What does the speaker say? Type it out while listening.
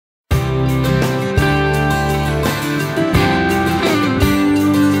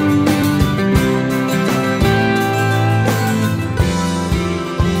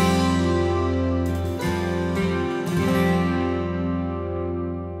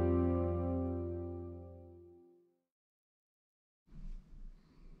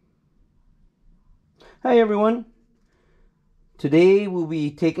Hi everyone. Today we'll be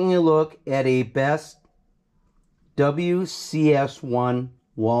taking a look at a best WCS1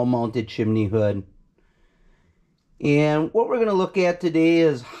 wall-mounted chimney hood. And what we're going to look at today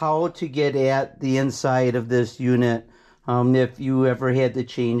is how to get at the inside of this unit if you ever had to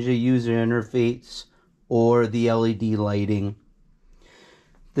change the user interface or the LED lighting.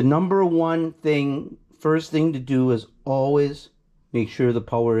 The number one thing, first thing to do is always make sure the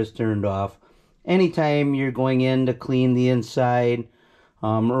power is turned off. Anytime you're going in to clean the inside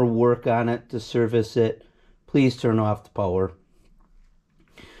or work on it to service it, please turn off the power.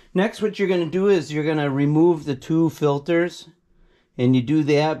 Next, what you're going to do is you're going to remove the two filters, and you do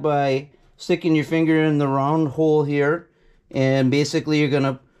that by sticking your finger in the round hole here, and basically you're going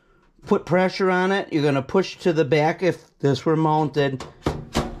to put pressure on it. You're going to push to the back if this were mounted.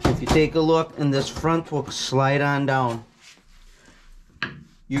 If you take a look, and this front will slide on down.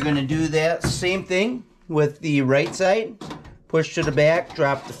 You're going to do that same thing with the right side. Push to the back,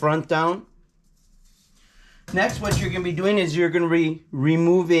 drop the front down. Next, what you're going to be doing is you're going to be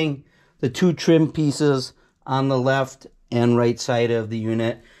removing the two trim pieces on the left and right side of the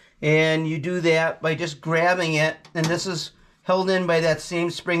unit. And you do that by just grabbing it, and this is held in by that same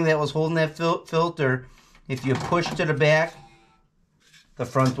spring that was holding that filter. If you push to the back, the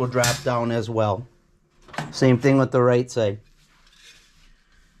front will drop down as well. Same thing with the right side.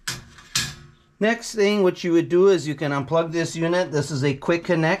 Next thing, what you would do is you can unplug this unit. This is a quick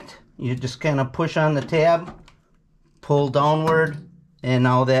connect. You just kind of push on the tab, pull downward, and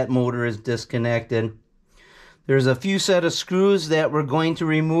now that motor is disconnected. There's a few set of screws that we're going to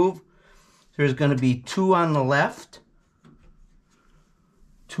remove. There's going to be two on the left,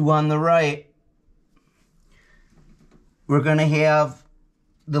 two on the right. We're going to have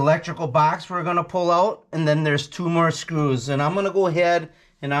the electrical box we're going to pull out, and then there's two more screws. And I'm going to go ahead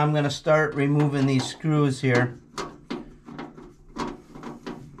and I'm going to start removing these screws here.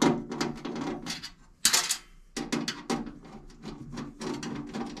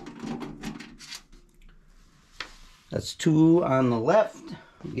 That's two on the left.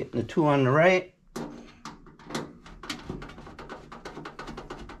 I'm getting the two on the right.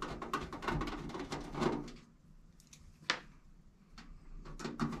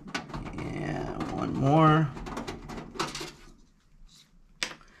 And one more.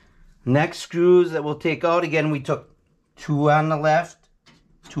 Next screws that we'll take out, again, we took two on the left,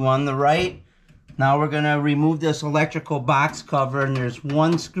 two on the right. Now we're going to remove this electrical box cover, and there's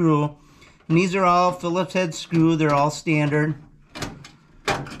one screw. And these are all Phillips head screw, they're all standard.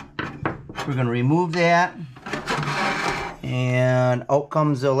 We're going to remove that, and out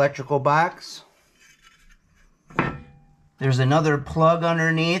comes the electrical box. There's another plug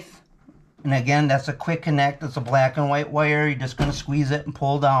underneath, and again, that's a quick connect. It's a black and white wire. You're just going to squeeze it and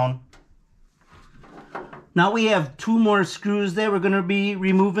pull down. Now we have two more screws that we're going to be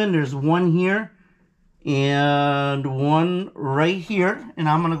removing. There's one here and one right here, and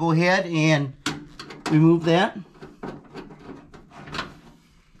I'm going to go ahead and remove that.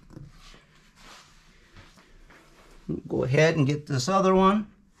 Go ahead and get this other one.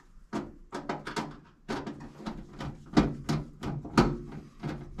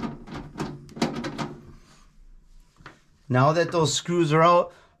 Now that those screws are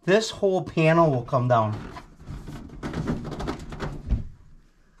out, this whole panel will come down.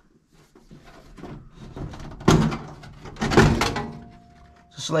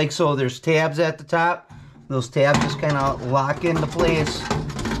 Just like so. There's tabs at the top. Those tabs just kind of lock into place,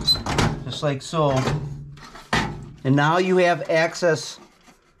 just like so. And now you have access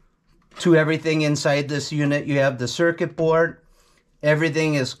to everything inside this unit. You have the circuit board.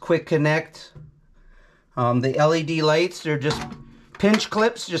 Everything is quick connect. The LED lights, they're just pinch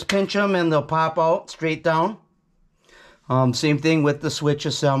clips. Just pinch them and they'll pop out straight down. Same thing with the switch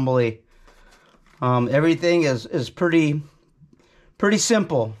assembly. Everything is pretty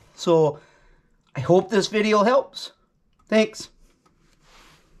simple. So I hope this video helps. Thanks.